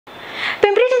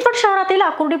चिंचवड शहरातील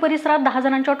आकुर्डी परिसरात 10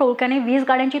 जणांच्या टोळक्याने 20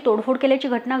 गाड्यांची तोडफोड केल्याची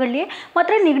घटना घडली आहे।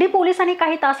 मात्र निगडी पोलिसांनी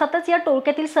काही तासातच या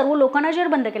टोळक्यातील सर्व लोकांना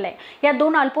जेरबंद केलंय। या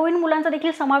 2 अल्पवयीन मुलांचा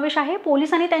देखील समावेश आहे।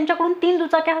 पोलिसांनी त्यांच्याकडून 3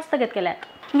 दुचाक्या हस्तगत केल्या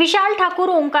आहेत। विशाल ठाकूर,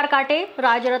 ओंकार काटे,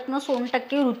 राजरत्न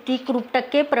सोनटक्के, ऋतिक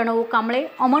रूपटक्के, प्रणव कांबळे,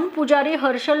 अमन पुजारी,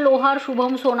 हर्षल लोहार,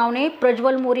 शुभम सोनावणे,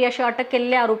 प्रज्वल मोरी अशी अटक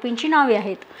केलेल्या आरोपींची नावे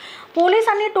आहेत।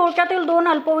 पोलिसांनी टोळक्यातील 2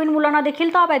 अल्पवयीन मुलांना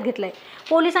देखील ताब्यात घेतलंय।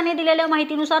 पोलिसांनी दिलेल्या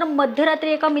माहितीनुसार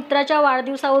मध्यरात्री एका मित्राच्या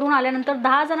वाढदिवसावरून आल्यानंतर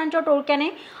 10 जणांच्या टोळक्याने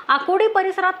आकुर्डी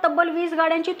परिसरात तब्बल 20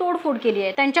 गाड्यांची तोडफोड केली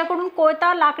आहे। त्यांच्याकडून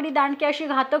कोयता, लाकडी दांडके अशी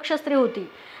घातक शस्त्रे होती।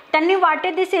 त्यांनी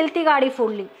वाटेत दिसेल ती गाडी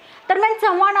फोडली। दरम्यान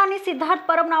चव्हाण आणि सिद्धार्थ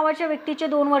परब नावाच्या व्यक्तीचे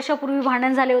 2 वर्षापूर्वी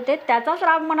भांडण झाले होते। त्याचाच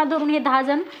राग मनात धरून हे 10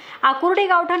 जण आकुर्डी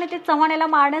गावठाण येथे चव्हाण याला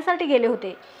मारण्यासाठी गेले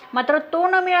होते। मात्र तो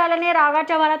न मिळाल्याने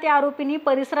रागाच्या भरात या आरोपींनी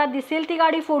परिसरात दिसेल ती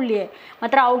गाडी फोडली आहे।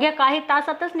 मात्र अवघ्या काही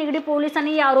तासातच निगडी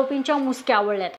पोलिसांनी या आरोपींच्या मुसक्या आवळल्यात।